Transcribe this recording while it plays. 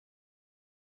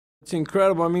It's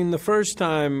incredible. I mean, the first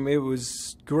time it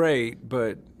was great,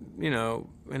 but, you know,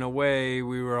 in a way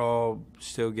we were all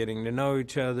still getting to know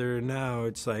each other. Now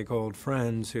it's like old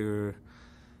friends who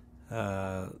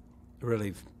are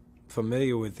really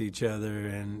familiar with each other,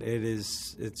 and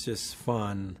it's just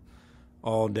fun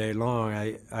all day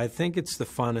long. I think it's the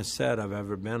funnest set I've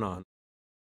ever been on.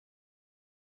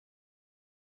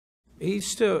 He's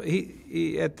still,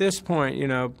 he at this point, you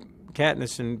know,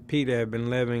 Katniss and Peeta have been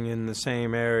living in the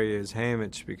same area as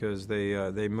Haymitch because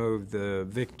they moved the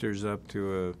Victors up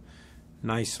to a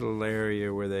nice little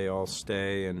area where they all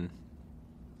stay, and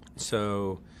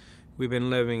so we've been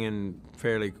living in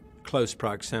fairly close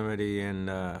proximity, and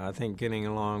I think getting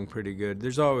along pretty good.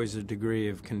 There's always a degree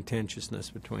of contentiousness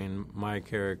between my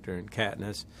character and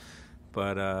Katniss,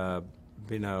 but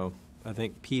you know, I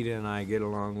think Peeta and I get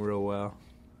along real well.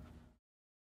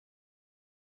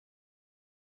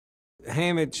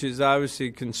 Haymitch is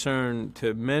obviously concerned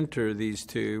to mentor these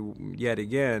two yet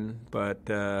again, but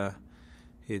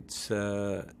it's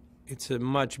a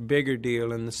much bigger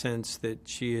deal in the sense that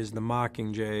she is the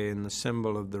Mockingjay and the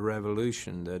symbol of the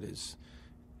revolution that is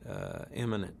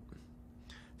imminent.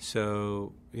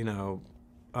 So, you know,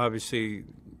 obviously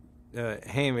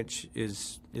Haymitch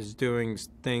is doing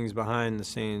things behind the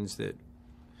scenes that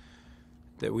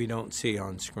we don't see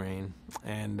on screen,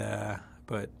 and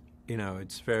but you know,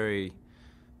 this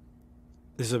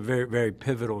is a very, very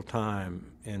pivotal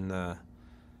time in the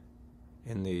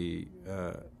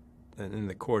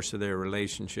course of their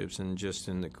relationships and just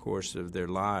in the course of their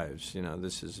lives. You know,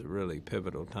 this is a really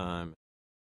pivotal time.